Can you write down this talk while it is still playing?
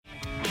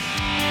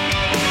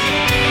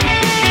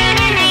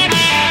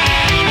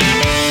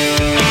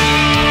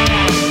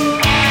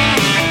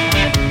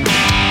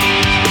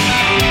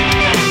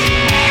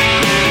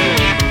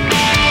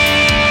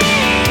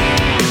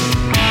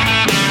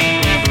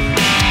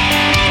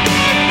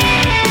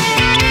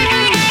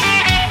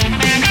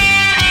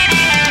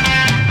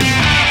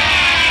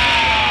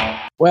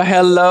Well,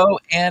 hello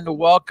and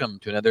welcome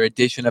to another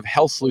edition of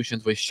Health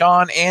Solutions with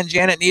Sean and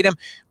Janet Needham,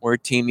 where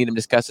Team Needham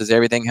discusses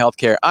everything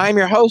healthcare. I'm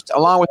your host,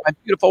 along with my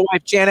beautiful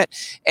wife, Janet,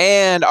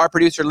 and our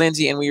producer,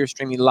 Lindsay, and we are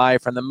streaming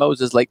live from the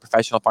Moses Lake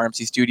Professional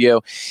Pharmacy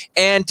Studio.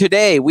 And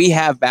today we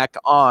have back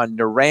on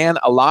Niran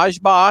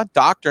Al-Agba,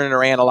 Dr.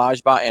 Niran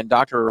Al-Agba, and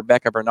Dr.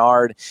 Rebekah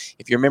Bernard.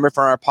 If you remember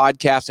from our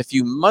podcast a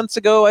few months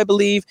ago, I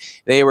believe,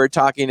 they were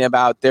talking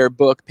about their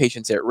book,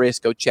 Patients at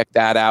Risk. Go check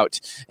that out.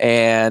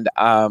 And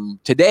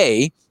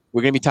today,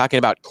 we're going to be talking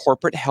about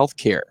corporate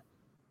healthcare.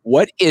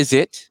 What is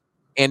it,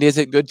 and is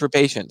it good for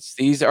patients?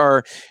 These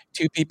are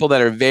two people that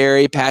are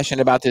very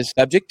passionate about this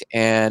subject,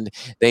 and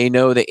they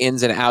know the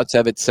ins and outs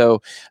of it.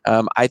 So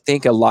I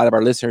think a lot of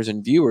our listeners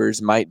and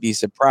viewers might be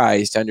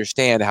surprised to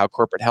understand how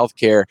corporate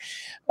healthcare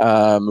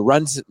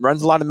runs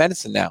a lot of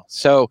medicine now.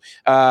 So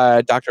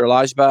Dr.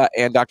 Al-Agba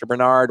and Dr.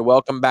 Bernard,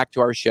 welcome back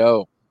to our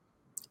show.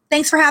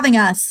 Thanks for having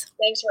us.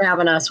 Thanks for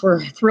having us.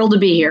 We're thrilled to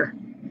be here.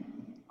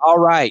 All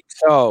right.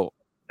 So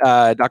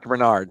Dr.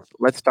 Bernard,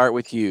 let's start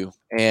with you,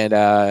 and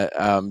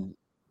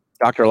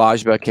Dr.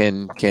 Al-Agba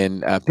can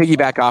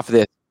piggyback off of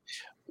this.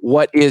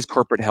 What is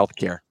corporate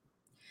healthcare?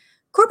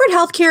 Corporate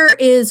healthcare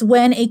is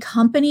when a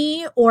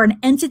company or an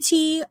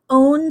entity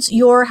owns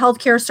your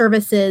healthcare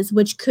services,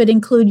 which could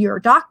include your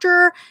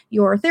doctor,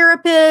 your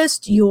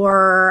therapist,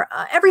 your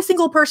every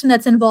single person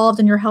that's involved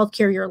in your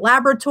healthcare, your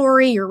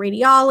laboratory, your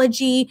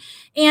radiology,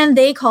 and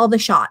they call the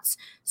shots.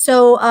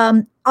 So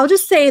I'll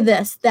just say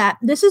that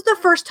this is the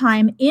first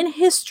time in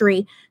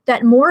history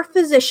that more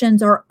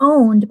physicians are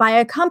owned by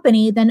a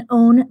company than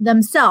own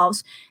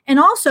themselves. And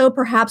also,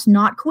 perhaps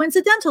not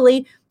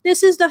coincidentally,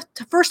 this is the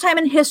first time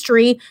in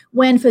history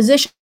when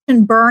physician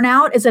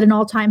burnout is at an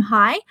all-time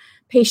high.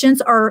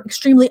 Patients are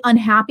extremely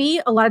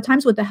unhappy a lot of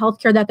times with the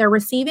healthcare that they're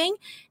receiving.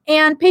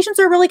 And patients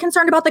are really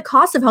concerned about the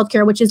cost of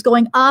healthcare, which is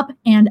going up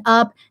and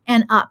up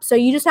and up. So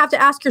you just have to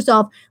ask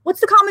yourself,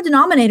 what's the common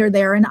denominator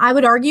there? And I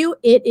would argue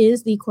it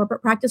is the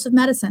corporate practice of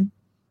medicine.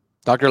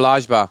 Dr.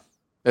 Al-Agba,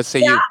 let's say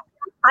you.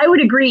 I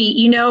would agree.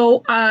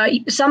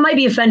 Some might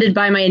be offended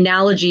by my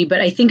analogy, but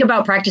I think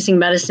about practicing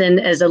medicine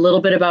as a little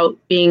bit about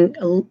being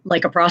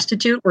like a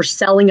prostitute or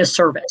selling a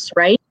service,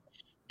 right?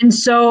 And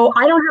so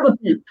I don't have a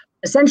pimp.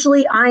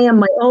 Essentially, I am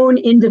my own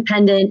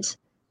independent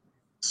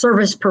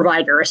service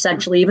provider,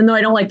 essentially, even though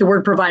I don't like the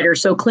word provider,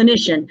 so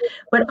clinician.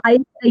 But I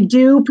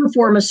do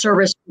perform a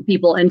service for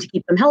people and to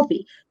keep them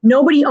healthy.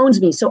 Nobody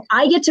owns me. So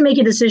I get to make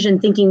a decision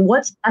thinking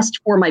what's best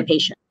for my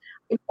patient.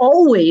 I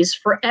always,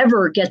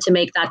 forever get to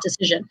make that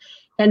decision.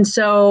 And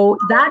so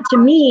that, to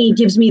me,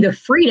 gives me the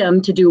freedom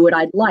to do what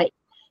I'd like.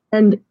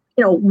 And,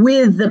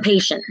 with the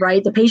patient,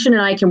 right? The patient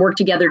and I can work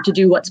together to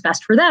do what's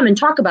best for them and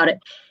talk about it.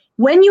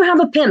 When you have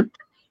a pimp,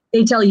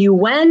 they tell you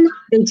when,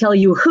 they tell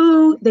you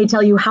who, they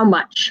tell you how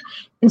much.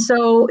 And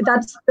so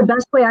that's the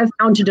best way I've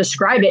found to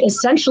describe it.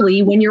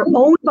 Essentially, when you're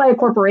owned by a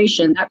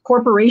corporation, that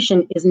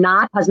corporation has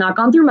not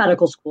gone through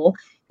medical school.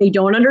 They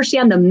don't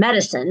understand the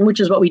medicine, which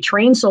is what we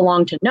train so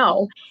long to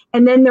know.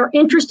 And then they're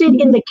interested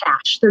in the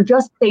cash.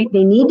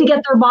 They need to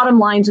get their bottom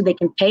line so they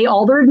can pay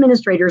all their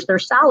administrators their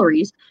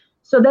salaries.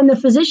 So then the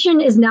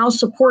physician is now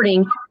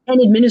supporting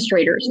 10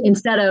 administrators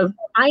instead of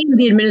I am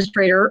the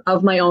administrator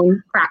of my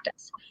own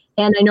practice.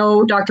 And I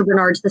know Dr.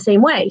 Bernard's the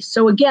same way.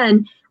 So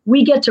again,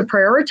 we get to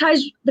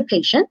prioritize the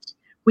patient.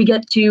 We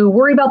get to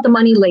worry about the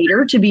money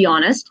later, to be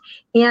honest.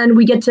 And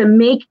we get to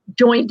make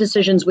joint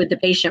decisions with the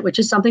patient, which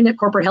is something that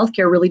corporate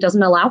healthcare really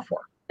doesn't allow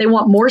for. They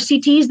want more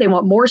CTs, they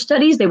want more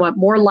studies, they want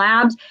more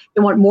labs,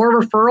 they want more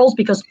referrals,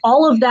 because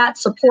all of that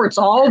supports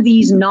all of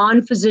these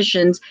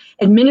non-physicians,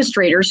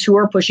 administrators who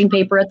are pushing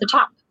paper at the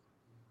top.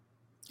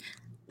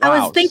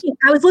 Wow.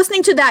 I was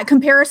listening to that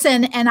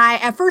comparison, and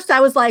at first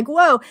I was like,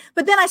 whoa.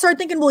 But then I started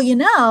thinking,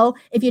 well,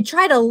 if you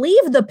try to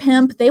leave the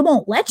pimp, they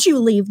won't let you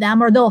leave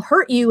them, or they'll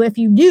hurt you if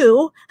you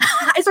do.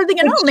 I started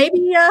thinking,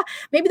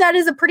 maybe that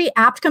is a pretty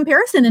apt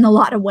comparison in a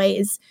lot of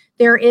ways.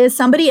 There is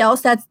somebody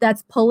else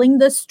that's pulling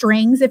the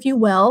strings, if you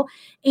will,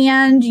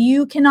 and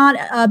you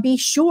cannot be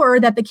sure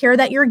that the care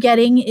that you're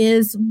getting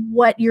is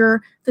what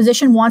your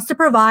physician wants to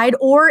provide,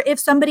 or if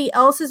somebody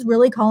else is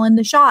really calling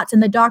the shots,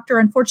 and the doctor,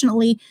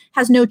 unfortunately,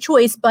 has no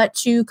choice but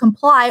to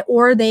comply,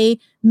 or they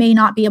may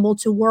not be able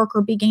to work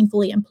or be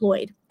gainfully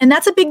employed. And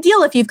that's a big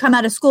deal if you've come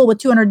out of school with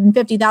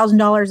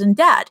 $250,000 in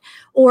debt,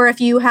 or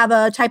if you have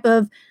a type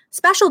of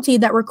specialty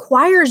that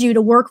requires you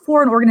to work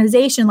for an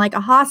organization like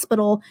a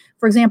hospital.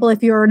 For example,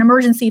 if you're an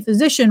emergency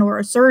physician or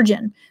a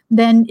surgeon,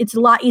 then it's a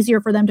lot easier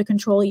for them to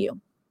control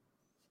you.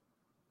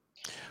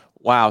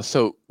 Wow.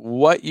 So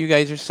what you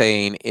guys are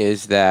saying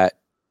is that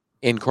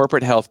in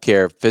corporate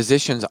healthcare,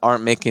 physicians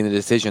aren't making the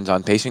decisions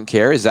on patient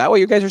care. Is that what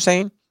you guys are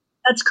saying?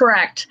 That's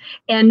correct.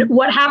 And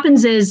what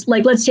happens is,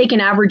 let's take an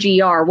average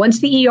ER. Once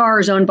the ER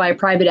is owned by a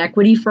private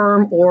equity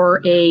firm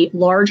or a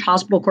large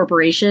hospital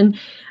corporation,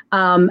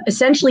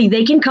 essentially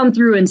they can come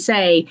through and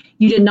say,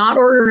 you did not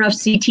order enough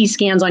CT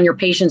scans on your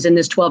patients in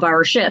this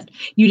 12-hour shift.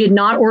 You did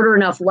not order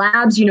enough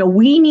labs.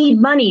 We need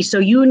money, so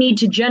you need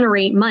to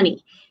generate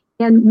money.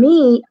 And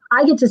me,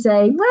 I get to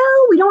say,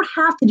 well, we don't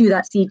have to do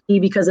that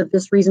CT because of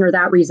this reason or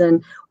that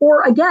reason.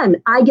 Or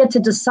again, I get to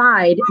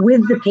decide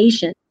with the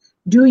patient,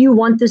 do you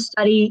want this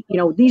study?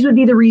 These would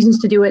be the reasons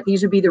to do it.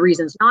 These would be the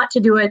reasons not to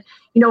do it.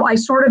 I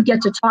sort of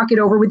get to talk it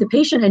over with the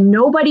patient, and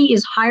nobody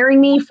is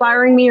hiring me,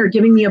 firing me, or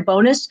giving me a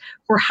bonus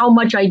for how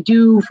much I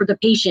do for the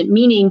patient,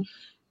 meaning,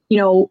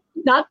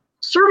 not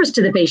service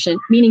to the patient,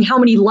 meaning how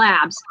many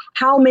labs,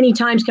 how many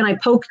times can I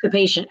poke the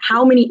patient,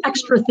 how many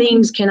extra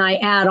things can I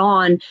add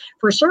on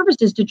for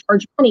services to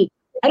charge money.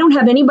 I don't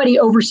have anybody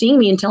overseeing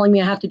me and telling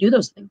me I have to do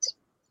those things.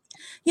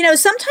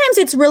 Sometimes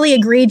it's really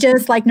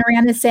egregious, like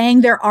Niran is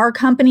saying. There are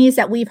companies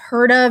that we've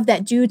heard of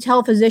that do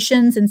tell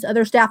physicians and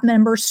other staff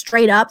members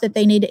straight up that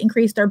they need to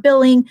increase their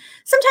billing.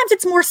 Sometimes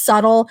it's more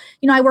subtle.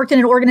 I worked in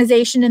an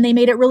organization and they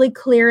made it really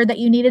clear that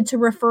you needed to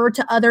refer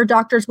to other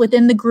doctors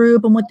within the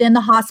group and within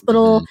the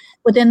hospital,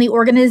 within the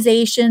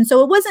organization.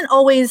 So it wasn't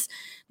always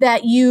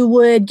that you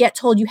would get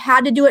told you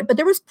had to do it, but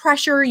there was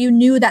pressure. You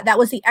knew that that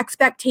was the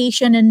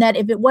expectation, and that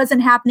if it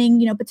wasn't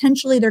happening,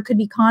 potentially there could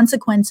be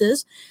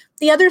consequences.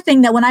 The other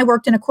thing that when I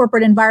worked in a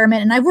corporate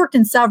environment, and I've worked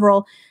in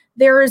several,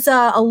 there's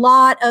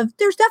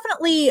there's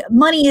definitely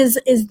money is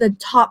the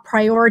top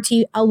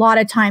priority a lot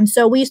of times.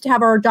 So we used to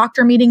have our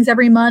doctor meetings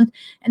every month,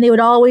 and they would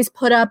always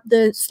put up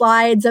the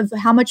slides of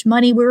how much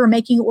money we were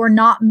making or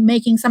not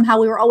making. Somehow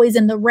we were always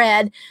in the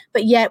red,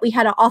 but yet we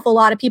had an awful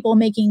lot of people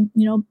making,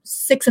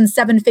 6 and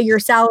 7 figure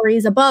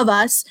salaries above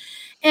us.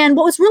 And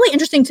what was really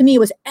interesting to me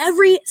was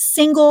every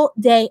single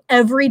day,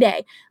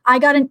 I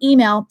got an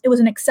email. It was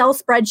an Excel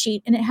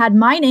spreadsheet, and it had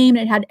my name,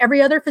 and it had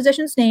every other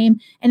physician's name,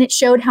 and it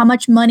showed how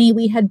much money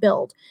we had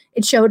billed.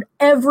 It showed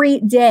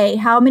every day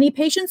how many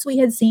patients we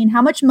had seen,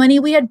 how much money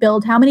we had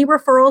billed, how many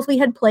referrals we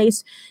had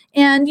placed.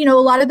 And, a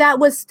lot of that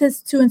was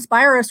to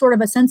inspire a sort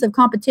of a sense of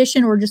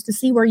competition, or just to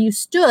see where you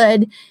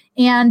stood.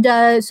 And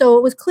so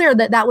it was clear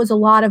that that was a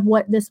lot of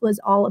what this was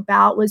all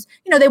about. Was,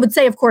 they would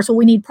say, of course, well,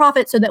 we need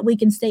profit so that we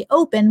can stay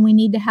open. We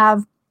need to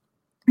have,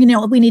 we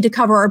need to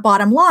cover our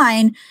bottom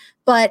line.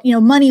 But,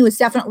 money was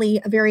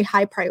definitely a very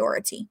high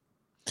priority.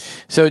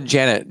 So,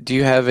 Janet, do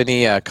you have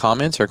any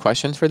comments or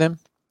questions for them?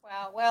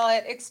 Well,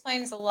 it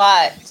explains a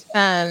lot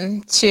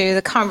to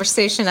the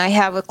conversation I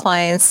have with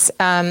clients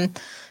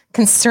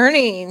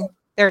concerning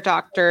their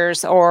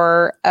doctors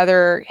or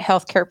other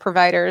healthcare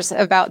providers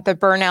about the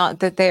burnout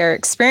that they're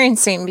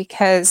experiencing,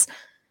 because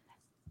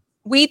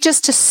we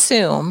just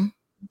assume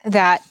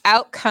that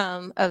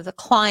outcome of the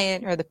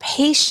client or the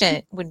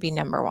patient would be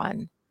number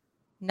one,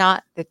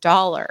 not the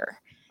dollar.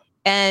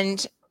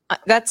 And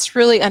that's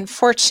really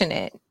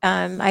unfortunate.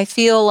 I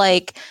feel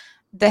like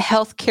the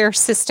healthcare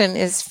system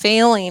is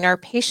failing our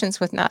patients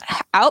with not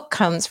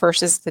outcomes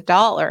versus the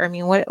dollar. I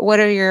mean, what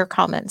are your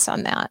comments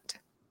on that?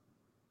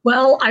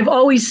 Well, I've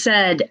always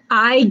said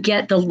I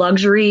get the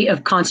luxury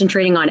of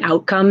concentrating on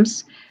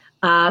outcomes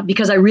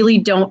because I really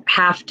don't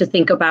have to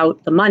think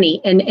about the money.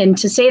 And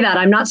to say that,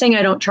 I'm not saying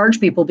I don't charge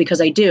people,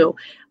 because I do.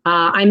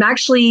 I'm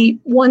actually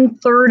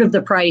 1/3 of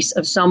the price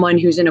of someone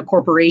who's in a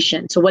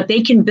corporation. So what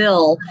they can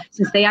bill,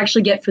 since they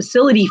actually get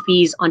facility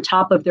fees on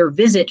top of their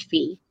visit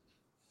fee,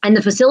 and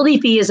the facility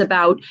fee is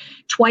about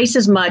twice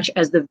as much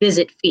as the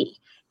visit fee.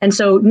 And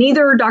so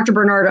neither Dr.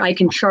 Bernard or I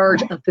can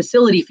charge a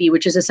facility fee,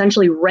 which is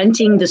essentially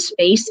renting the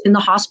space in the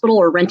hospital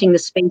or renting the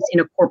space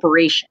in a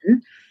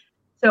corporation.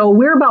 So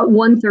we're about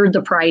 1/3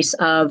 the price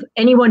of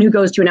anyone who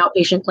goes to an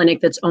outpatient clinic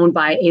that's owned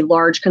by a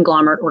large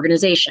conglomerate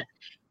organization.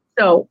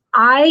 So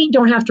I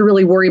don't have to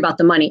really worry about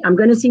the money. I'm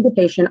going to see the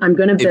patient. I'm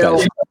going to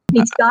bill.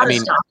 It's got to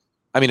stop.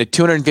 I mean, at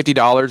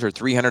 $250 or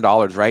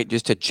 $300, right?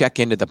 Just to check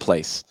into the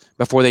place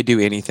before they do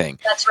anything.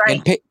 That's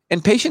right.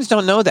 And patients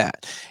don't know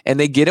that. And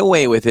they get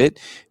away with it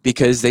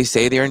because they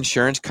say their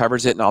insurance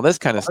covers it and all this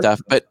kind of stuff.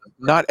 But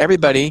not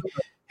everybody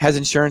has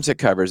insurance that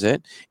covers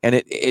it, and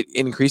it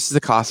increases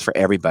the cost for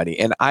everybody.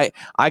 And I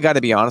got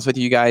to be honest with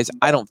you guys,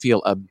 I don't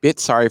feel a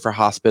bit sorry for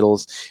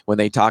hospitals when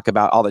they talk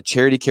about all the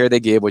charity care they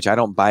give, which I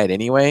don't buy it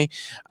anyway.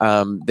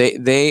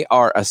 They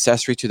are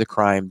accessory to the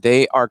crime.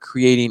 They are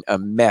creating a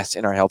mess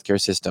in our healthcare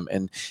system,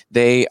 and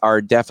they're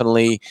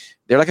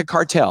like a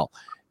cartel.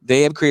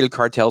 They have created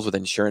cartels with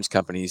insurance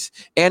companies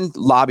and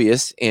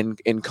lobbyists in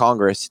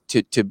Congress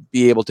to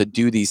be able to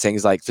do these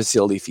things like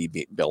facility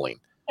fee billing.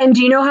 And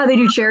do you know how they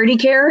do charity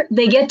care?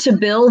 They get to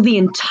bill the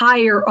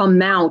entire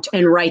amount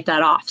and write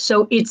that off.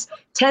 So it's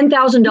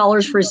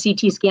 $10,000 for a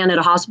CT scan at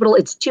a hospital.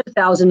 It's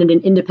 $2,000 at an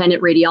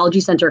independent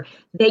radiology center.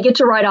 They get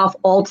to write off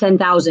all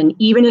 $10,000,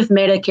 even if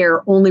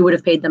Medicare only would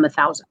have paid them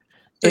 $1,000.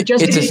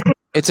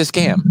 It's a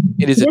scam.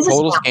 It is a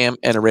total scam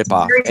and a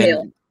ripoff,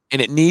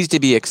 and it needs to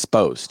be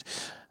exposed.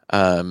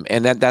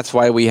 And that's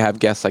why we have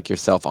guests like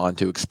yourself on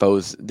to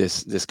expose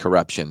this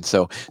corruption,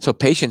 so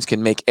patients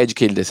can make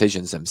educated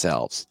decisions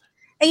themselves.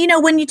 And,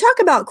 when you talk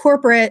about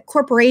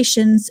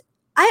corporations,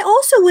 I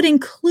also would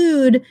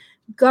include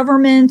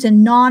government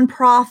and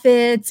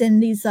nonprofits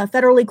and these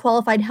federally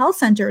qualified health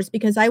centers,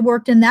 because I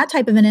worked in that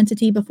type of an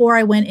entity before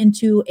I went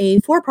into a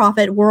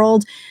for-profit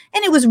world.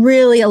 And it was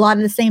really a lot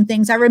of the same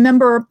things. I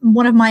remember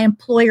one of my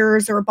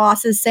employers or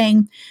bosses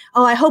saying,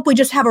 "Oh, I hope we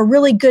just have a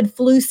really good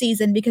flu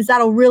season because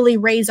that'll really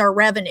raise our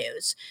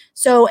revenues."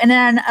 So, and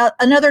then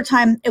another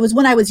time, it was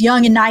when I was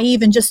young and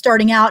naive and just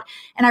starting out.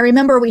 And I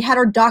remember we had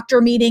our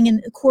doctor meeting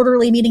and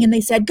quarterly meeting, and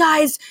they said,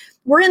 "Guys,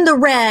 we're in the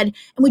red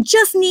and we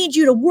just need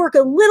you to work a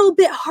little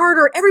bit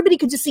harder. Everybody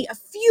could just see a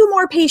few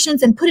more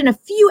patients and put in a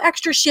few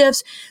extra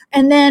shifts,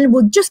 and then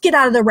we'll just get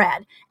out of the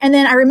red." And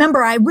then I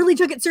remember I really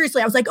took it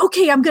seriously. I was like,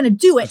 "Okay, I'm going to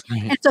do it."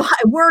 And so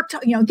I worked,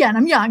 again,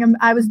 I'm young.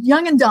 I was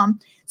young and dumb.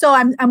 So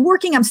I'm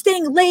working, I'm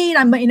staying late.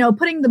 I'm,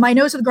 putting my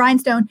nose to the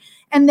grindstone.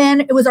 And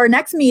then it was our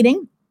next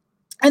meeting.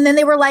 And then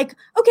they were like,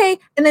 "Okay."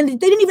 And then they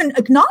didn't even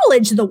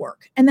acknowledge the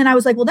work. And then I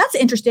was like, "Well, that's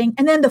interesting."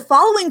 And then the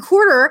following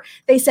quarter,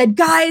 they said,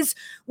 "Guys,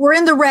 we're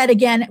in the red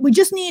again. We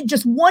just need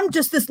just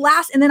this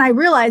last." And then I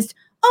realized,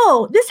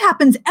 oh, this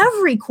happens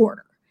every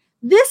quarter.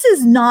 This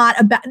is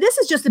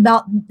just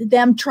about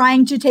them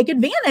trying to take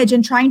advantage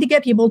and trying to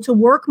get people to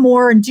work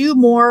more and do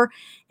more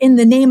in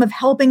the name of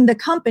helping the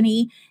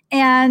company.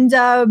 And,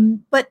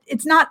 but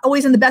it's not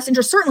always in the best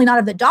interest, certainly not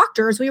of the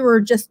doctors. We were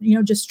just,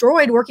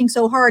 destroyed working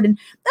so hard. And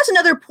that's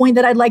another point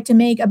that I'd like to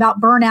make about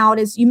burnout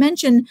is you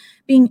mentioned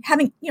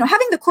having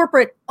the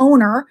corporate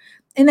owner,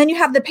 and then you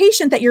have the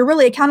patient that you're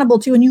really accountable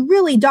to,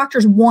 and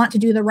doctors want to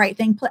do the right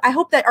thing. I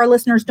hope that our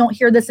listeners don't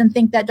hear this and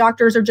think that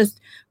doctors are just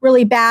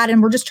really bad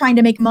and we're just trying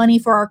to make money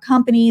for our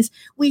companies.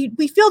 We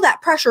feel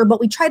that pressure, but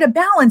we try to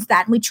balance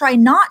that, and we try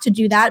not to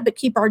do that, but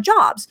keep our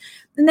jobs.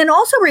 And then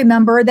also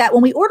remember that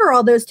when we order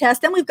all those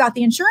tests, then we've got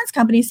the insurance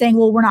company saying,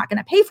 "Well, we're not going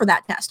to pay for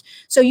that test.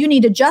 So you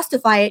need to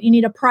justify it. You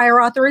need a prior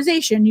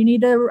authorization. You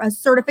need a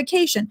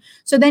certification."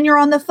 So then you're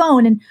on the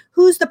phone, and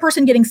who's the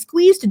person getting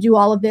squeezed to do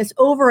all of this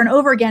over and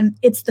over again?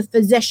 It's the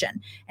physician.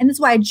 And that's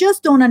why I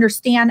just don't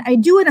understand. I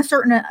do in a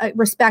certain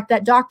respect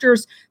that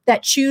doctors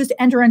that choose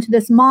to enter into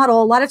this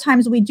model, a lot of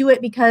times we do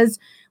it because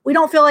we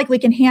don't feel like we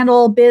can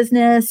handle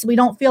business. We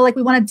don't feel like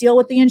we want to deal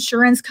with the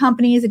insurance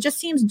companies. It just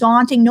seems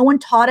daunting. No one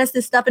taught us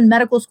this stuff in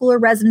medical school or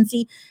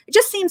residency. It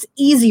just seems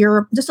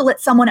easier just to let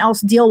someone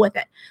else deal with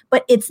it.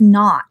 But it's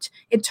not.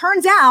 It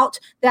turns out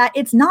that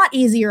it's not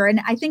easier.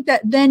 And I think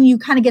that then you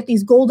kind of get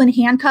these golden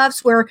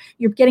handcuffs where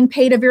you're getting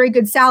paid a very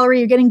good salary,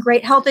 you're getting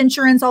great health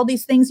insurance, all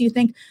these things. You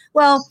think,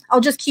 well,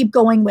 I'll just keep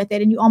going with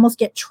it. And you almost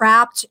get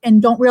trapped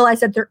and don't realize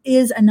that there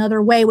is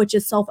another way, which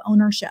is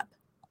self-ownership.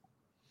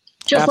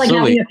 Just Absolutely.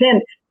 like having a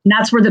pimp. And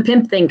that's where the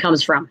pimp thing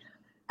comes from.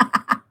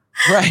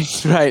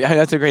 Right.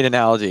 That's a great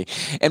analogy.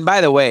 And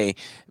by the way,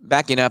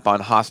 backing up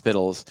on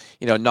hospitals,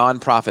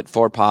 nonprofit,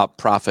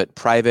 for-profit,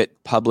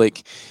 private,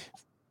 public,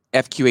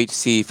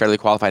 FQHC, federally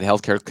qualified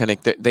healthcare clinic,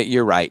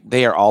 you're right.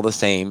 They are all the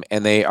same,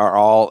 and they are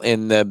all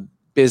in the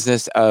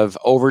business of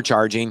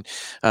overcharging.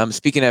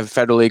 Speaking of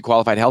federally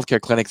qualified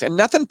healthcare clinics, and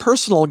nothing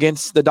personal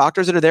against the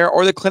doctors that are there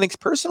or the clinics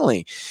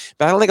personally,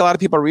 but I don't think a lot of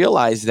people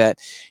realize that,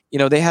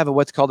 they have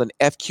what's called an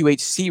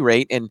FQHC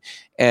rate,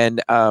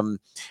 and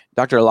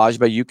Dr.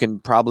 Al-Agba, you can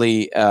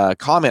probably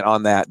comment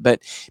on that.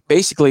 But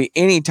basically,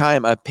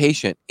 anytime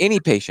any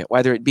patient,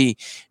 whether it be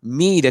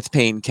me that's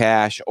paying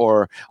cash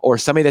or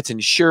somebody that's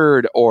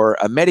insured or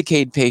a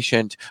Medicaid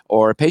patient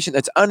or a patient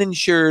that's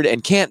uninsured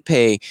and can't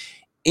pay,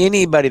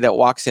 anybody that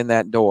walks in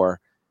that door,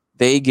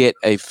 they get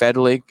a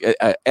federally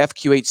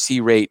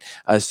FQHC rate,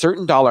 a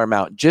certain dollar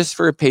amount just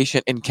for a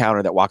patient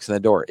encounter that walks in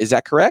the door. Is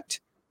that correct?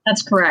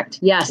 That's correct.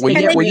 Yes.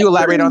 Will you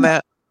elaborate on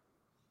that?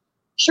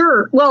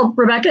 Sure. Well,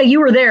 Rebekah, you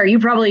were there. You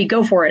probably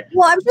go for it.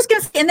 Well, I was just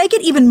going to say, and they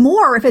get even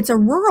more if it's a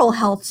rural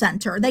health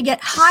center. They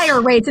get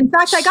higher rates. In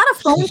fact, I got a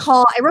phone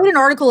call. I wrote an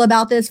article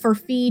about this for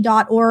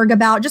fee.org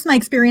about just my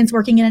experience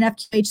working in an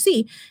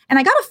FQHC. And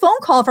I got a phone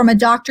call from a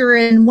doctor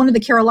in one of the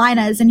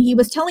Carolinas, and he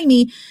was telling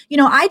me,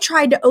 I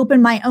tried to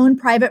open my own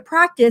private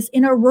practice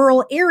in a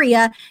rural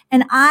area,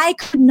 and I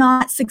could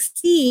not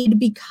succeed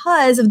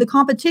because of the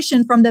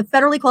competition from the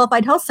federally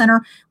qualified health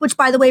center, which,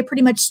 by the way,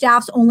 pretty much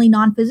staffs only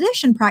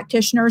non-physician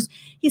practitioners.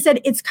 He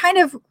said, it's kind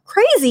of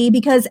crazy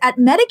because at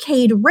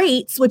Medicaid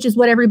rates, which is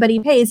what everybody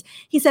pays,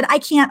 he said, I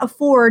can't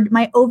afford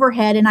my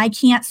overhead and I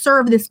can't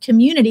serve this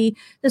community.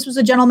 This was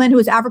a gentleman who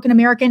was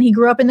African-American. He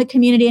grew up in the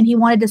community and he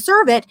wanted to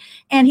serve it.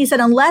 And he said,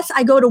 unless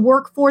I go to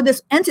work for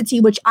this entity,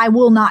 which I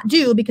will not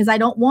do because I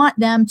don't want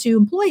them to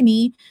employ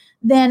me,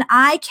 then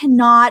I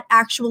cannot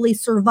actually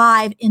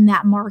survive in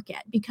that market.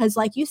 Because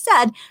like you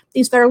said,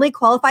 these federally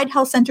qualified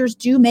health centers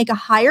do make a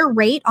higher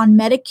rate on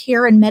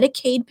Medicare and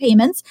Medicaid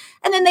payments.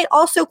 And then they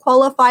also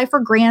qualify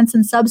for grants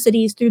and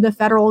subsidies through the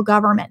federal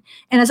government.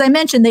 And as I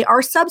mentioned, they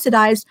are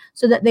subsidized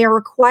so that they are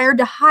required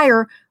to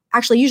hire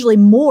actually usually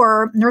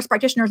more nurse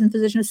practitioners and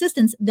physician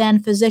assistants than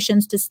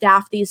physicians to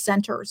staff these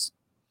centers.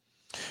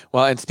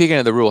 Well, and speaking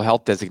of the rural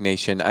health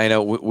designation, I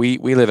know we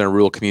live in a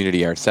rural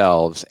community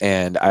ourselves,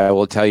 and I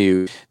will tell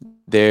you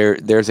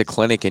there's a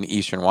clinic in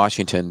Eastern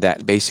Washington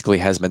that basically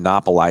has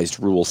monopolized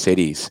rural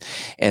cities,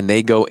 and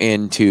they go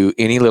into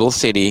any little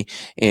city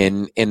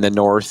in the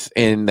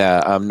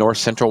north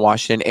central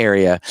Washington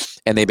area,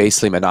 and they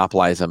basically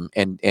monopolize them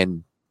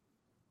and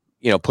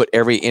put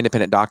every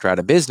independent doctor out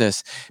of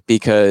business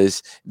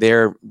because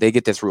they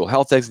get this rural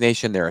health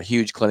designation. They're a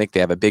huge clinic. They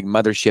have a big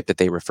mothership that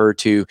they refer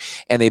to,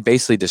 and they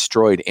basically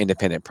destroyed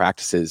independent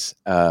practices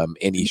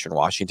in Eastern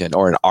Washington,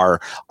 or in our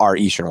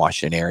Eastern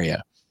Washington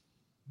area.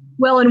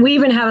 Well, and we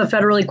even have a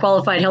federally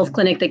qualified health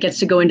clinic that gets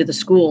to go into the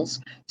schools.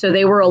 So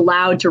they were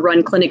allowed to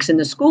run clinics in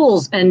the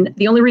schools. And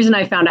the only reason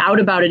I found out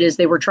about it is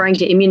they were trying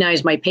to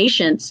immunize my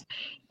patients.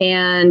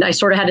 And I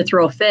sort of had to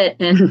throw a fit,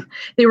 and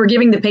they were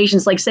giving the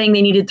patients, like, saying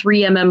they needed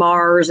 3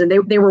 MMRs,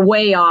 and they were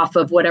way off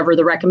of whatever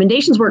the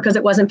recommendations were because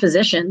it wasn't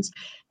physicians.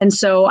 And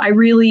so I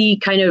really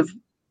kind of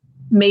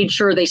made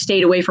sure they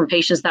stayed away from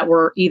patients that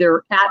were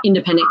either at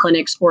independent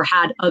clinics or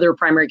had other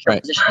primary care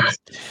physicians.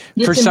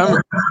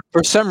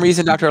 For some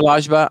reason, Dr.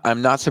 Al-Agba,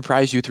 I'm not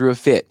surprised you threw a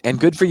fit, and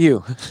good for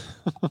you.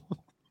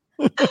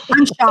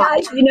 I'm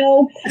shocked.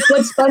 Yeah,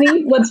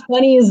 what's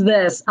funny is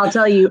this. I'll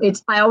tell you,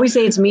 I always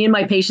say it's me and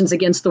my patients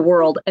against the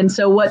world. And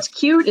so what's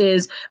cute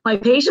is my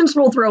patients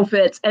will throw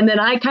fits, and then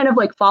I kind of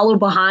like follow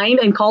behind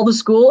and call the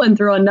school and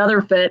throw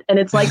another fit. And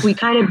it's like we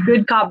kind of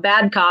good cop,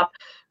 bad cop,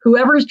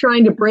 whoever's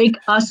trying to break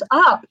us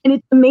up. And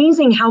it's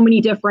amazing how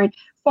many different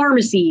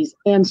pharmacies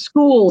and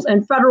schools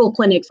and federal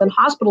clinics and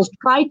hospitals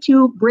try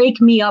to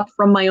break me up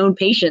from my own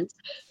patients.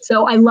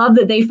 So I love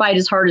that they fight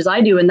as hard as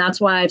I do. And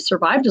that's why I've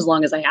survived as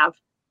long as I have.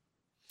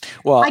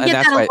 Well, I get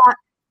that a lot.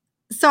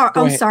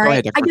 Sorry.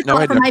 I get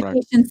that from my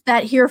patients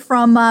that hear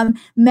from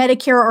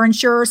Medicare or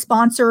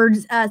insurer-sponsored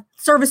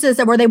services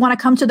where they want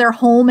to come to their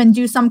home and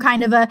do some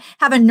kind of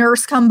have a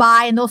nurse come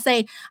by, and they'll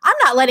say, "I'm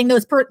not letting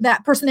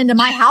that person into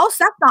my house.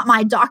 That's not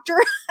my doctor."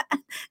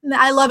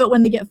 I love it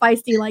when they get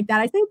feisty like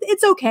that. I think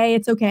it's okay.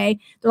 It's okay.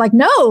 They're like,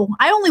 "No,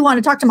 I only want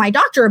to talk to my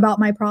doctor about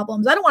my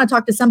problems. I don't want to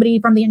talk to somebody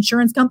from the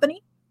insurance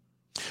company."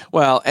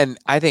 Well, and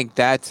I think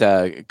that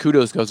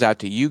kudos goes out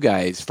to you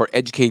guys for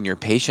educating your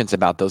patients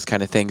about those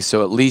kind of things.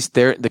 So at least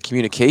the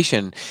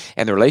communication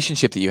and the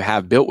relationship that you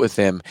have built with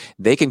them,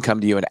 they can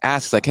come to you and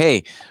ask, like,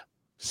 "Hey,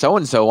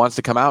 so-and-so wants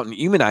to come out and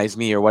immunize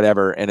me," or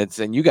whatever.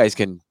 And you guys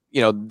can,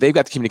 they've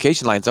got the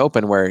communication lines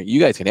open where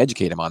you guys can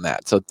educate them on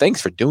that. So thanks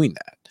for doing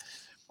that.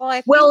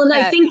 I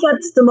think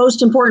that's the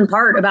most important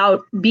part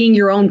about being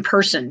your own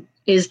person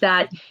is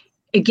that,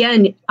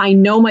 again, I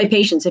know my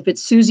patients. If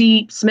it's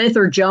Susie Smith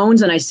or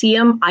Jones and I see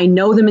them, I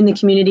know them in the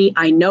community.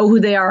 I know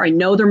who they are. I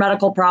know their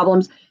medical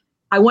problems.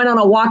 I went on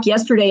a walk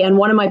yesterday and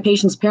one of my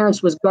patient's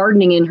parents was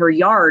gardening in her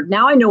yard.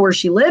 Now I know where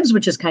she lives,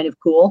 which is kind of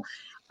cool.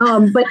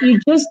 But you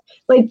just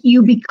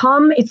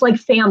it's like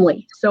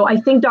family. So I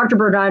think Dr.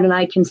 Bernard and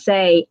I can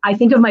say, I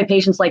think of my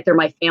patients like they're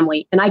my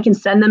family, and I can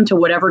send them to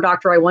whatever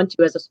doctor I want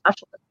to as a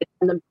specialist. I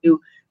send them to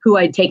who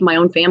I take my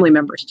own family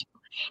members to.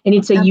 And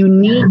it's a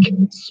unique,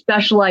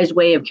 specialized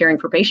way of caring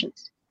for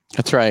patients.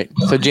 That's right.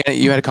 So Janet,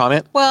 you had a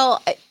comment?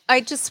 Well,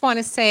 I just want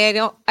to say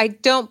I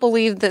don't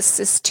believe this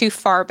is too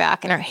far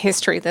back in our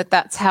history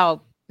that's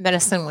how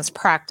medicine was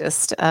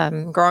practiced.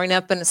 Growing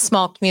up in a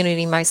small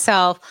community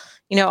myself,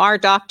 our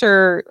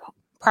doctor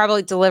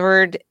probably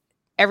delivered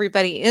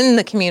everybody in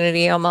the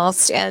community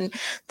almost. And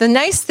the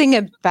nice thing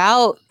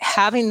about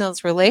having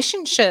those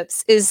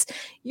relationships is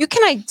you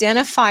can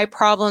identify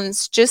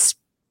problems just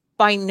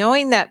by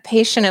knowing that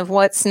patient of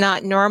what's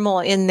not normal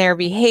in their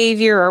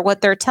behavior or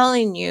what they're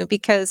telling you,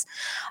 because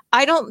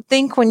I don't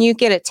think when you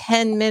get a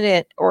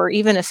 10-minute or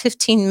even a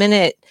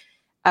 15-minute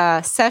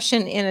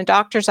session in a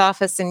doctor's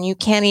office and you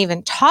can't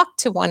even talk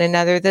to one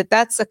another,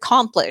 that's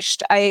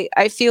accomplished.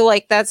 I feel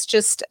like that's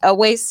just a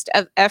waste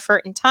of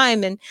effort and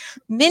time. And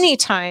many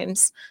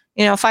times,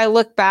 if I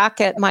look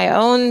back at my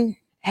own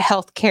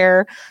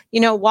healthcare,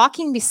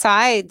 walking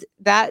beside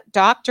that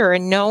doctor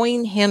and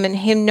knowing him and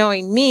him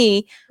knowing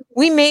me,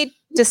 we made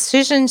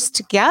decisions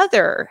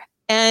together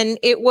and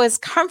it was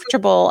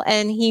comfortable,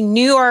 and he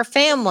knew our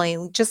family,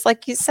 just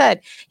like you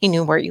said. He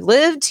knew where you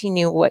lived. He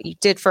knew what you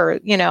did for,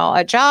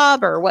 a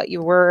job, or what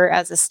you were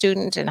as a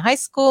student in high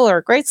school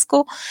or grade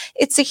school.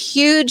 It's a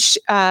huge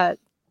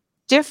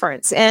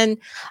difference. And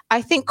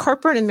I think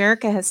corporate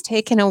America has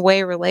taken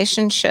away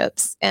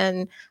relationships,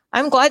 and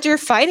I'm glad you're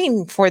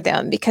fighting for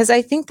them, because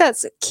I think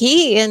that's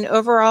key in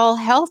overall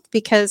health,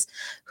 because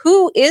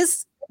who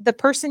is the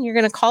person you're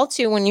going to call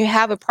to when you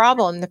have a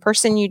problem? The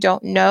person you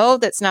don't know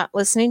that's not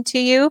listening to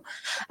you.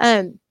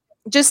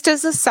 Just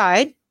as a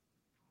side,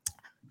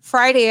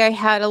 Friday, I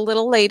had a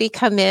little lady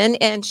come in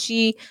and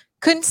she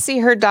couldn't see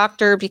her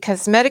doctor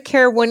because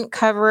Medicare wouldn't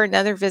cover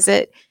another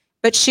visit,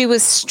 but she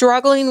was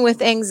struggling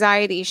with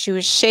anxiety. She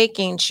was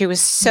shaking. She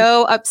was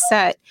so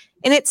upset.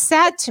 And it's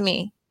sad to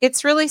me.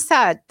 It's really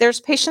sad.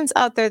 There's patients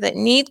out there that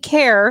need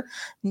care,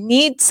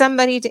 need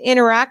somebody to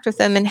interact with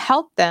them and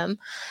help them.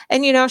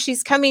 And,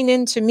 she's coming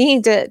in to me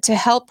to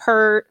help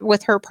her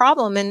with her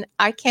problem. And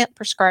I can't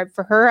prescribe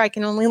for her. I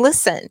can only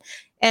listen.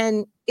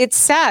 And it's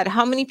sad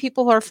how many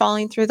people are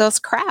falling through those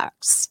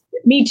cracks.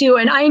 Me too.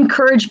 And I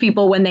encourage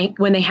people when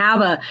they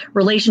have a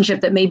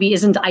relationship that maybe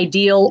isn't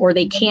ideal or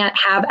they can't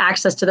have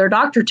access to their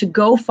doctor to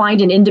go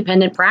find an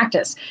independent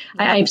practice.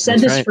 I've said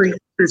this for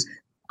years.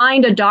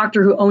 Find a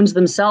doctor who owns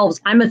themselves.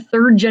 I'm a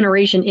third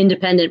generation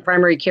independent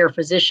primary care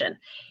physician.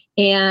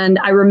 And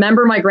I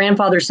remember my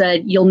grandfather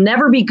said, you'll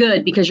never be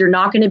good because you're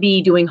not going to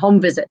be doing home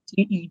visits.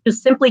 You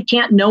just simply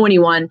can't know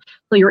anyone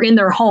till you're in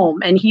their home.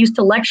 And he used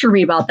to lecture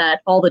me about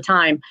that all the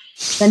time.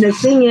 And the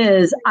thing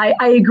is, I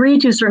agree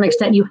to a certain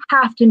extent. You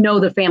have to know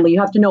the family. You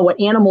have to know what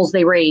animals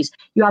they raise.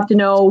 You have to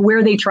know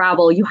where they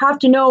travel. You have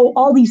to know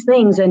all these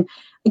things. And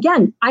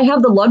again, I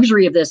have the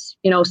luxury of this,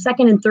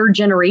 second and third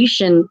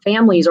generation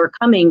families are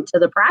coming to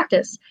the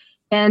practice.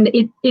 And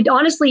it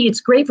honestly, it's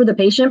great for the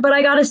patient, but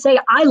I got to say,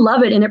 I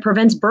love it. And it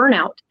prevents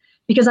burnout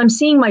because I'm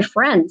seeing my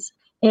friends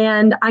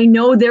and I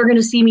know they're going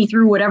to see me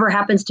through whatever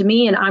happens to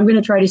me. And I'm going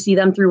to try to see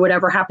them through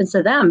whatever happens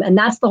to them. And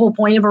that's the whole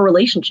point of a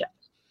relationship.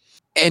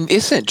 And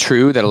isn't it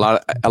true that a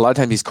lot of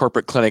times these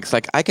corporate clinics,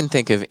 like I can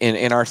think of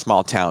in our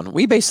small town,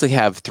 we basically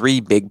have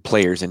 3 big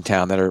players in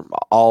town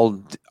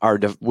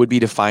that would be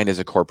defined as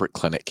a corporate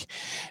clinic.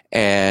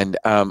 And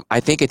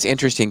I think it's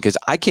interesting because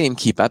I can't even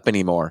keep up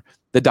anymore.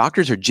 The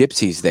doctors are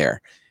gypsies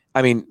there.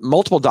 I mean,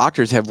 multiple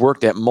doctors have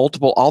worked at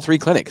all 3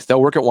 clinics. They'll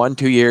work at one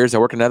 2 years,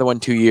 they'll work another one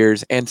 2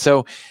 years. And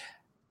so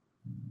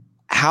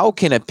how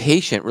can a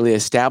patient really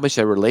establish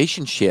a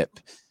relationship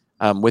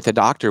with a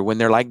doctor when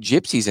they're like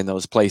gypsies in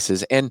those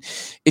places? And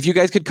if you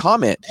guys could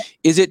comment,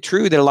 is it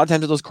true that a lot of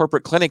times at those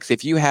corporate clinics,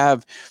 if you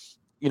have,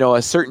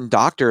 a certain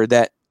doctor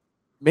that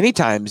many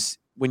times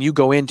when you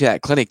go into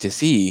that clinic to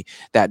see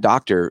that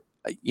doctor,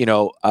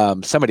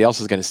 somebody else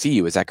is going to see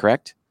you. Is that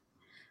correct?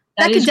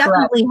 That could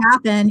definitely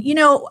happen.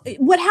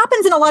 What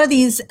happens in a lot of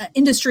these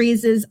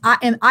industries is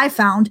I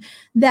found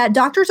that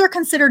doctors are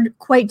considered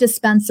quite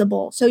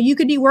dispensable. So you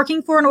could be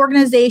working for an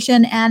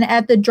organization and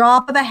at the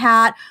drop of a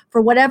hat,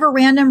 for whatever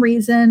random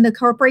reason, the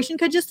corporation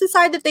could just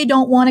decide that they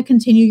don't want to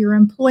continue your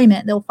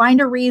employment. They'll find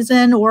a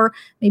reason, or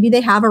maybe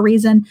they have a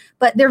reason,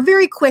 but they're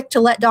very quick to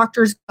let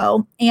doctors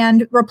go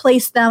and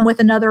replace them with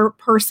another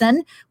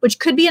person, which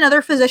could be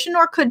another physician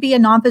or could be a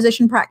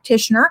non-physician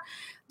practitioner.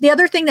 The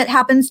other thing that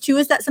happens too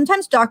is that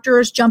sometimes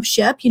doctors jump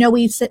ship.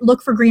 We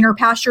look for greener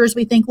pastures.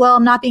 We think, well,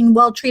 I'm not being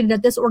well treated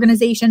at this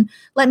organization.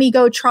 Let me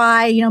go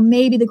try,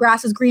 maybe the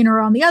grass is greener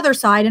on the other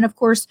side. And of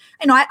course,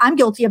 I'm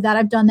guilty of that.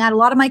 I've done that. A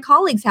lot of my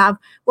colleagues have.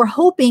 We're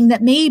hoping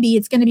that maybe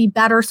it's going to be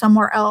better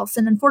somewhere else.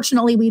 And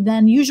unfortunately, we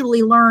then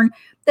usually learn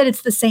that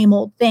it's the same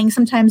old thing.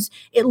 Sometimes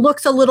it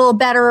looks a little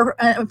better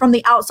from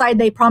the outside.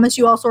 They promise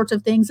you all sorts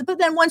of things. But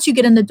then once you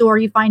get in the door,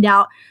 you find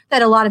out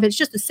that a lot of it's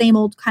just the same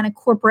old kind of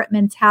corporate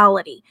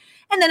mentality.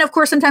 And then, of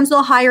course, sometimes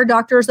they'll hire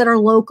doctors that are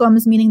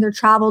locums, meaning they're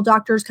travel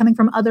doctors coming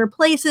from other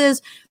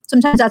places.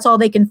 Sometimes that's all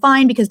they can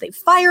find because they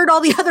fired all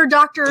the other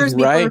doctors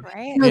right.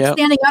 before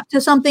standing up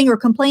to something or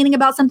complaining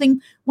about something.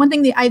 One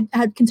thing that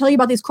I can tell you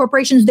about these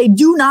corporations, they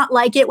do not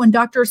like it when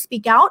doctors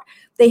speak out.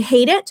 They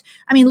hate it.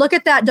 I mean, look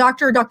at that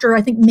Dr.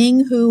 I think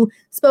Ming, who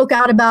spoke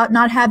out about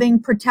not having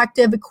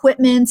protective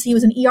equipment. He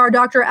was an ER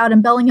doctor out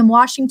in Bellingham,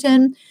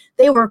 Washington.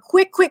 They were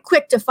quick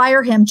to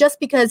fire him just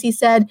because he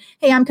said,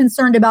 hey, I'm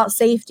concerned about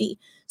safety.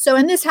 So,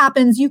 and this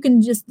happens,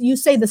 you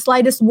say the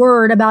slightest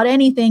word about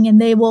anything and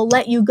they will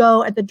let you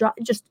go at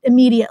just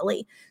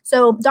immediately.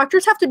 So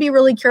doctors have to be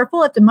really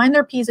careful, have to mind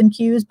their P's and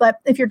Q's. But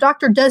if your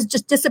doctor does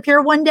just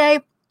disappear one day,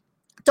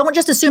 don't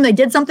just assume they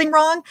did something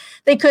wrong.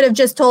 They could have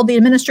just told the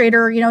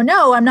administrator,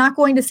 no, I'm not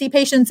going to see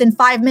patients in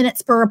 5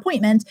 minutes per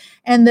appointment.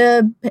 And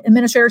the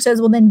administrator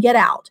says, well, then get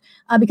out.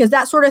 Because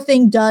that sort of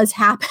thing does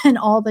happen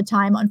all the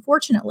time,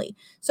 unfortunately.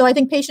 So I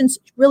think patients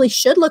really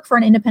should look for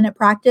an independent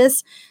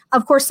practice.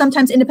 Of course,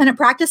 sometimes independent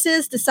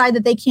practices decide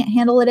that they can't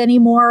handle it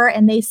anymore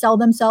and they sell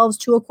themselves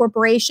to a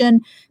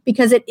corporation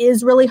because it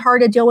is really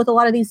hard to deal with a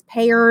lot of these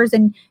payers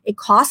and it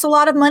costs a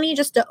lot of money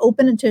just to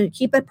open and to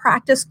keep a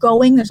practice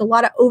going. There's a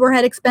lot of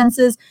overhead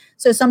expenses.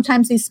 So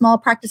sometimes these small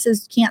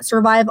practices can't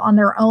survive on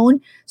their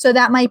own. So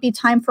that might be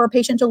time for a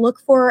patient to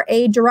look for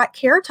a direct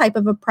care type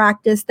of a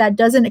practice that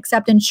doesn't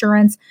accept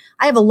insurance.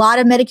 I have a lot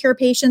of Medicare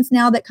patients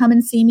now that come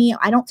and see me.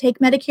 I don't take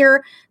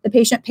Medicare. The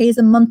patient pays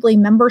a monthly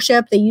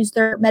membership. They use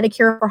their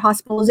Medicare for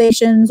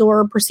hospitalizations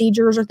or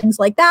procedures or things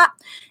like that.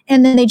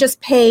 And then they just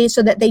pay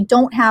so that they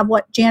don't have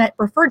what Janet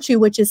referred to,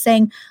 which is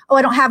saying, oh,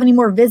 I don't have any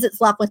more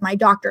visits left with my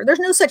doctor. There's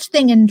no such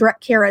thing in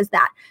direct care as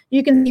that.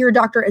 You can see your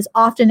doctor as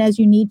often as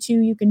you need to.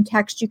 You can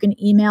text, you can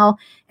email.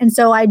 And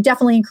so I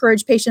definitely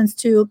encourage patients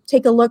to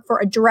take a look for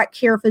a direct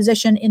care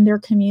physician in their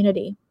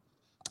community.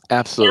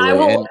 Absolutely. And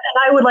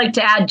I would like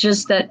to add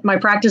just that my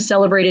practice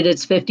celebrated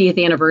its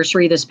 50th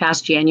anniversary this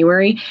past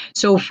January.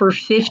 So for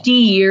 50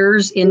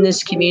 years in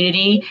this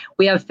community,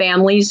 we have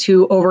families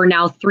who over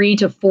now 3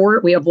 to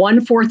 4, we have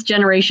 1 4th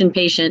generation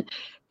patient.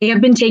 They have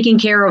been taken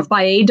care of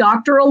by a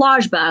Dr.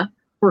 Al-Agba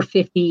for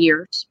 50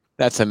 years.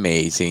 That's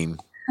amazing.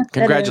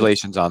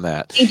 Congratulations on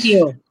that. Thank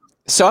you.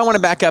 So I want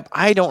to back up.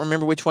 I don't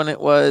remember which one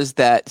it was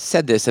that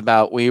said this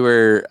about we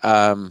were,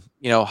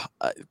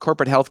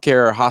 corporate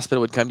healthcare or hospital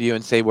would come to you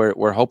and say,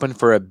 we're hoping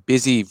for a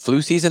busy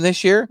flu season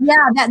this year.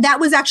 Yeah, that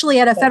was actually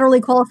at a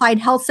federally qualified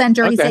health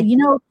center. Okay. He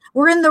said,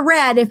 we're in the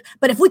red,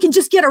 but if we can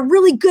just get a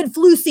really good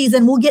flu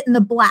season, we'll get in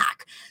the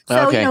black.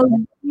 So, Okay.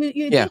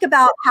 you think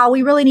about how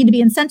we really need to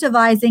be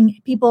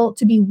incentivizing people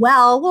to be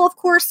well. Well, of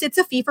course, it's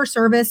a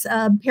fee-for-service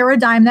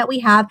paradigm that we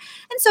have.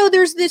 And so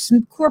there's this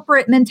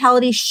corporate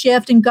mentality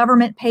shift and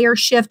government payer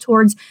shift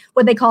towards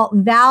what they call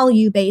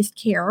value-based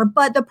care.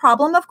 But the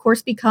problem, of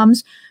course,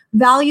 becomes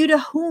value to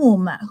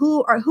whom?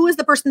 Who is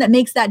the person that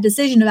makes that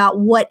decision about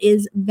what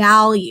is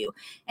value?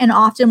 And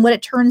often what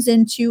it turns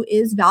into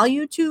is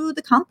value to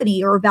the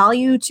company or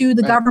value to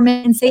the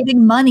government and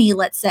saving money,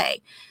 let's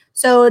say.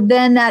 So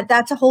then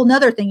that's a whole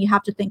nother thing you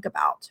have to think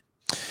about.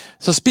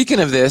 So speaking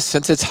of this,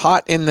 since it's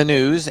hot in the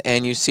news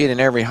and you see it in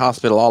every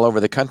hospital all over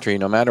the country,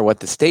 no matter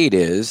what the state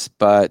is,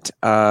 but,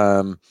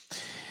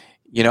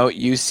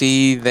 you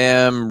see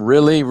them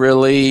really,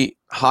 really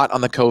hot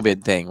on the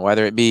COVID thing,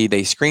 whether it be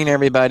they screen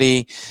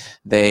everybody,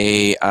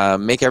 they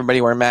make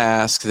everybody wear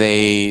masks,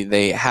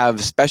 they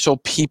have special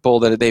people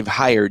that they've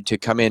hired to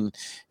come in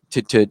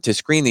to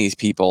screen these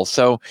people.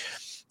 So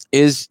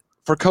is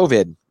for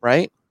COVID,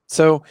 right?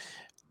 So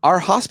are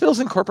hospitals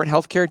and corporate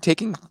healthcare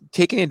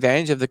taking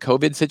advantage of the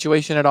COVID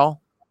situation at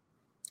all?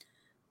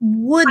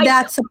 Would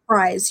that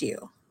surprise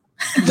you?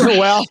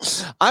 Well,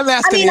 I'm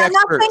asking I'm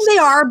not saying they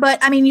are,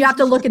 but you have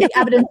to look at the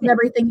evidence and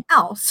everything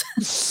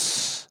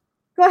else.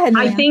 Go ahead,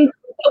 Niran.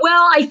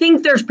 I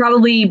think there's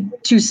probably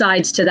two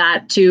sides to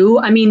that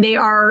too. They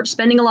are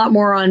spending a lot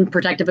more on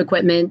protective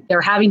equipment. They're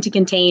having to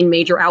contain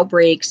major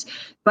outbreaks.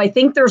 But I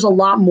think there's a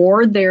lot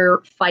more they're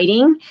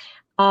fighting.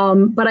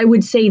 But I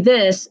would say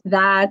this,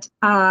 that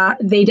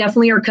they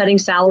definitely are cutting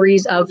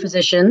salaries of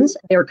physicians.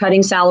 They're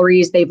cutting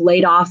salaries. They've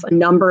laid off a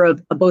number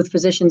of both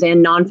physicians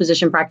and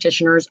non-physician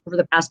practitioners over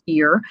the past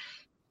year.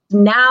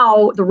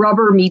 Now the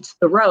rubber meets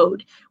the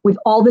road with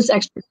all this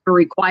extra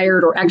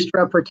required or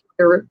extra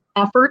particular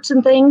efforts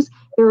and things.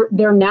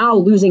 They're now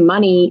losing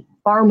money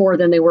far more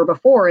than they were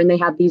before. And they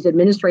have these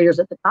administrators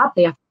at the top.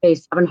 They have to pay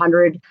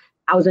 $700,000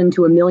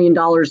 to $1 million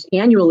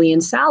annually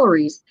in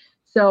salaries.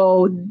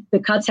 So the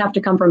cuts have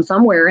to come from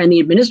somewhere, and the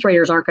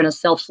administrators aren't going to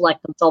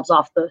self-select themselves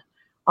off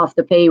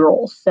the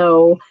payroll.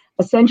 So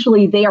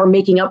essentially, they are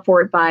making up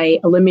for it by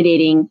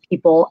eliminating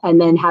people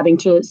and then having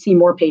to see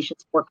more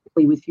patients more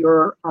quickly with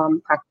fewer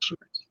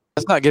practitioners.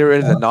 Let's not get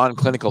rid of the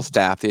non-clinical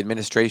staff, the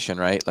administration,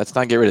 right? Let's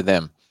not get rid of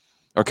them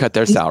or cut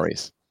their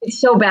salaries. It's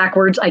so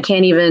backwards. I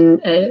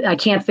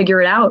can't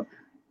figure it out.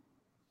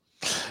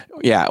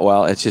 Yeah,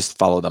 well, it's just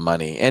follow the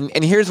money. And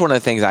here's one of the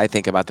things I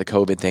think about the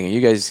COVID thing. And you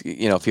guys,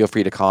 feel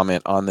free to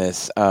comment on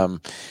this.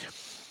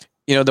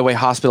 The way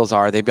hospitals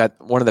are, they've got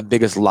one of the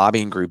biggest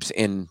lobbying groups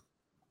in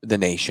the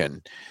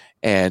nation.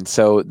 And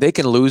so they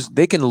can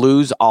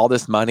lose all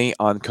this money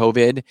on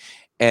COVID,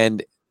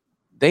 and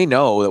they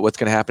know that what's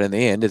going to happen in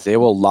the end is they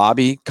will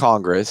lobby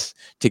Congress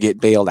to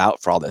get bailed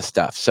out for all this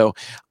stuff. So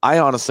I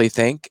honestly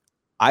think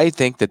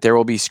that there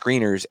will be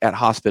screeners at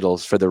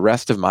hospitals for the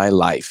rest of my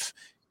life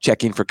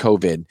checking for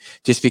COVID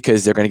just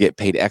because they're going to get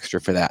paid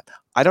extra for that.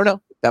 I don't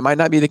know. That might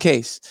not be the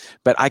case,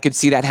 but I could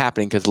see that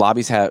happening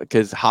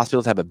because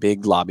hospitals have a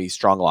big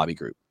strong lobby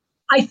group.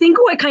 I think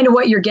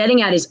what you're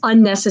getting at is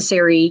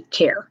unnecessary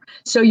care.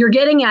 So you're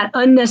getting at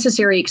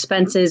unnecessary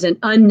expenses and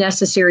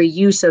unnecessary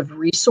use of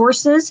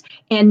resources.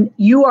 And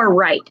you are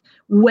right.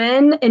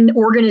 When an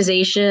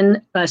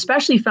organization,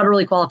 especially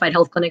federally qualified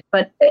health clinic,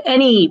 but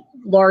any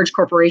large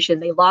corporation,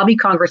 they lobby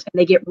Congress and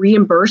they get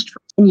reimbursed.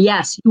 And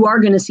yes, you are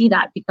going to see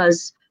that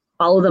because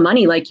follow the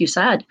money, like you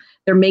said.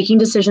 They're making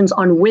decisions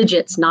on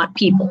widgets, not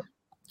people.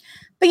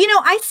 But,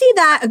 I see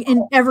that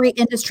in every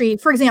industry.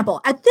 For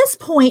example, at this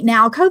point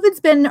now, COVID's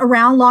been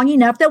around long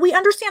enough that we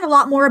understand a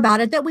lot more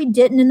about it that we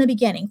didn't in the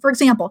beginning. For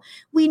example,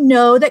 we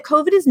know that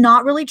COVID is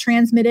not really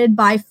transmitted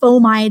by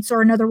fomites,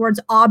 or in other words,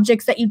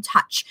 objects that you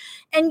touch.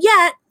 And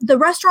yet the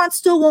restaurant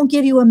still won't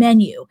give you a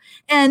menu.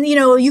 And,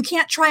 you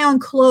can't try on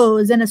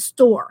clothes in a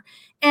store.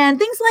 And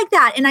things like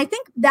that. And I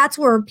think that's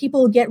where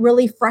people get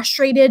really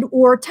frustrated,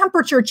 or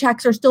temperature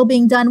checks are still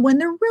being done when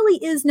there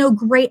really is no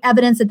great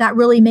evidence that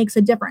really makes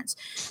a difference.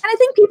 And I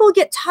think people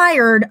get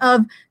tired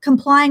of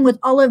complying with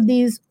all of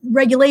these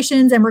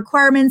regulations and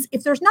requirements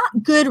if there's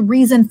not good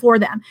reason for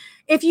them.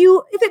 If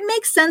it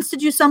makes sense to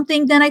do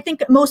something, then I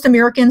think most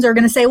Americans are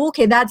going to say, well,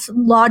 okay, that's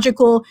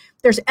logical.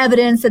 There's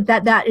evidence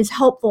that is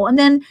helpful. And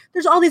then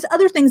there's all these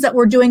other things that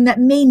we're doing that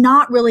may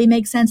not really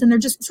make sense. And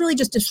it's really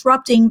just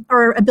disrupting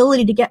our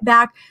ability to get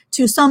back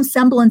to some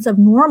semblance of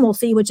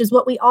normalcy, which is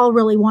what we all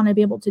really want to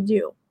be able to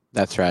do.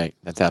 That's right.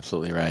 That's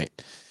absolutely right.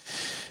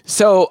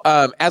 So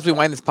as we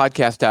wind this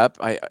podcast up,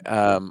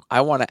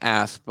 I want to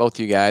ask both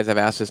you guys, I've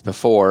asked this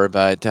before,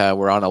 but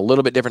we're on a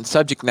little bit different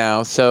subject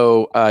now.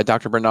 So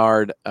Dr.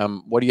 Bernard,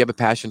 what do you have a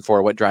passion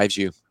for? What drives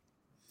you?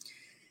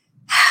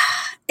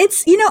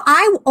 It's,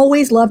 I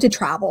always love to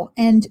travel,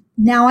 and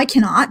now I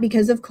cannot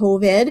because of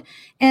COVID.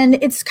 And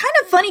it's kind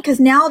of funny because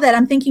now that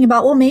I'm thinking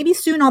about, well, maybe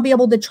soon I'll be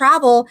able to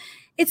travel.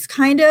 it's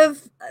kind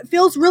of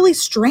feels really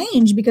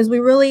strange because we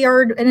really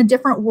are in a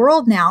different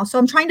world now. So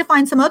I'm trying to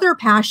find some other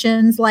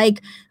passions.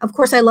 Like, of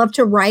course, I love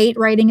to write.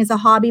 Writing is a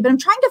hobby, but I'm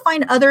trying to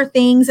find other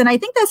things. And I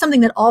think that's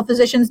something that all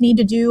physicians need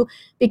to do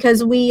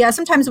because we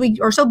sometimes we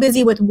are so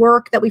busy with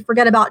work that we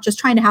forget about just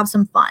trying to have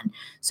some fun.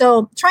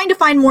 So trying to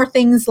find more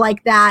things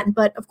like that.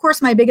 But of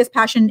course, my biggest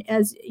passion,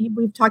 as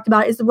we've talked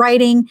about, is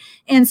writing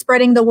and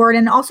spreading the word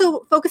and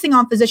also focusing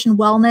on physician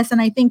wellness.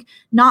 And I think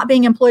not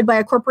being employed by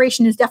a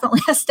corporation is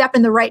definitely a step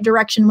in the right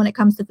direction when it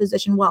comes to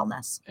physician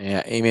wellness.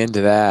 Yeah, amen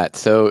to that.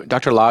 So,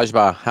 Dr.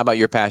 Al-Agba, how about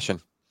your passion?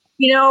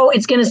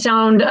 It's going to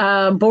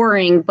sound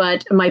boring,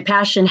 but my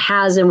passion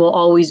has and will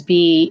always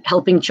be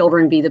helping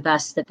children be the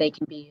best that they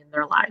can be in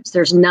their lives.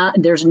 There's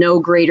no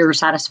greater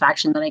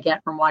satisfaction than I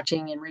get from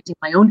watching and raising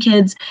my own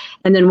kids,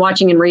 and then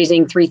watching and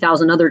raising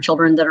 3,000 other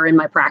children that are in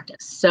my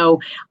practice.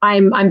 So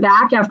I'm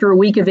back after a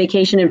week of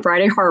vacation in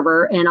Friday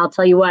Harbor, and I'll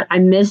tell you what, I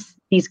miss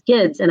these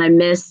kids, and I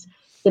miss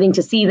getting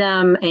to see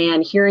them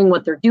and hearing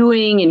what they're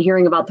doing and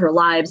hearing about their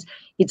lives.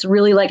 It's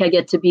really like I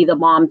get to be the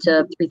mom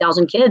to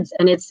 3,000 kids.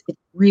 And it's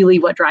really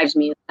what drives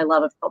me. I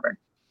love children.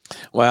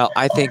 Well,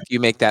 I think you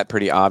make that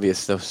pretty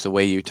obvious, the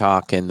way you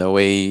talk and the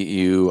way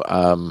you,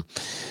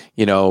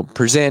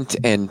 present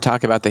and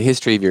talk about the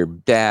history of your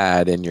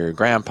dad and your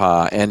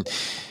grandpa. And,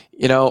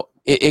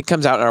 it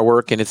comes out in our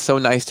work, and it's so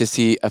nice to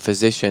see a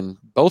physician,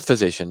 both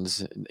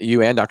physicians,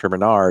 you and Dr.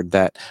 Bernard,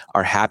 that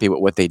are happy with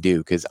what they do.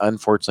 Because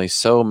unfortunately,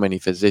 so many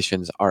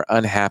physicians are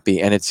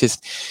unhappy, and it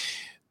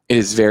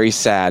is very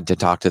sad to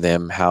talk to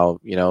them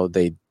how,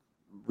 they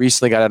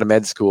recently got out of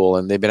med school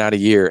and they've been out a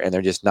year and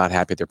they're just not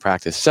happy with their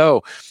practice.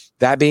 So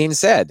that being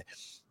said,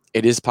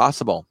 it is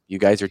possible. You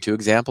guys are two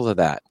examples of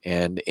that.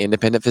 And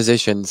independent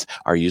physicians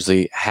are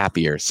usually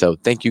happier. So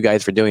thank you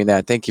guys for doing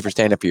that. Thank you for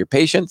standing up for your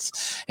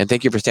patients. And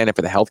thank you for standing up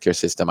for the healthcare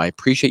system. I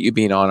appreciate you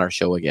being on our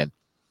show again.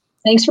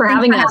 Thanks for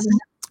having us.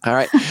 All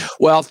right.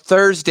 Well,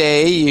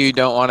 Thursday, you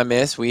don't want to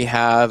miss. We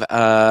have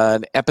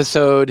an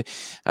episode,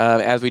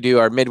 as we do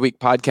our midweek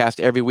podcast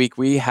every week.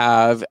 We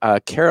have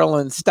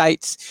Carolyn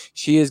Stites.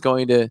 She's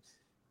going to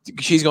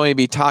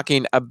be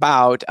talking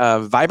about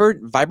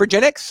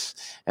Vibrogenics.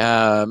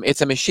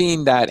 It's a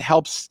machine that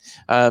helps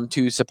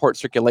to support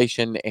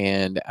circulation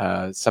and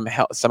some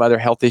other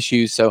health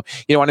issues. So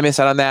you don't want to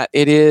miss out on that.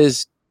 It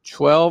is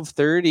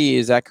 12:30.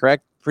 Is that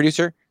correct,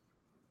 producer?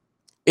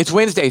 It's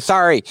Wednesday.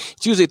 Sorry.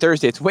 It's usually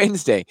Thursday. It's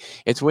Wednesday.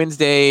 It's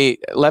Wednesday,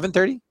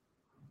 11:30?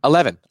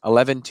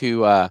 11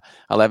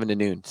 to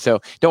noon. So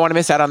don't want to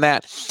miss out on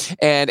that.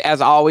 And as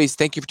always,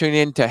 thank you for tuning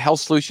in to Health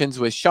Solutions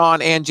with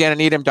Sean and Janet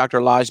Needham, Dr.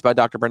 Al-Agba,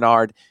 Dr.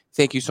 Bernard.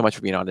 Thank you so much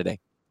for being on today.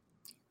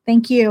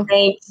 Thank you.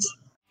 Thanks.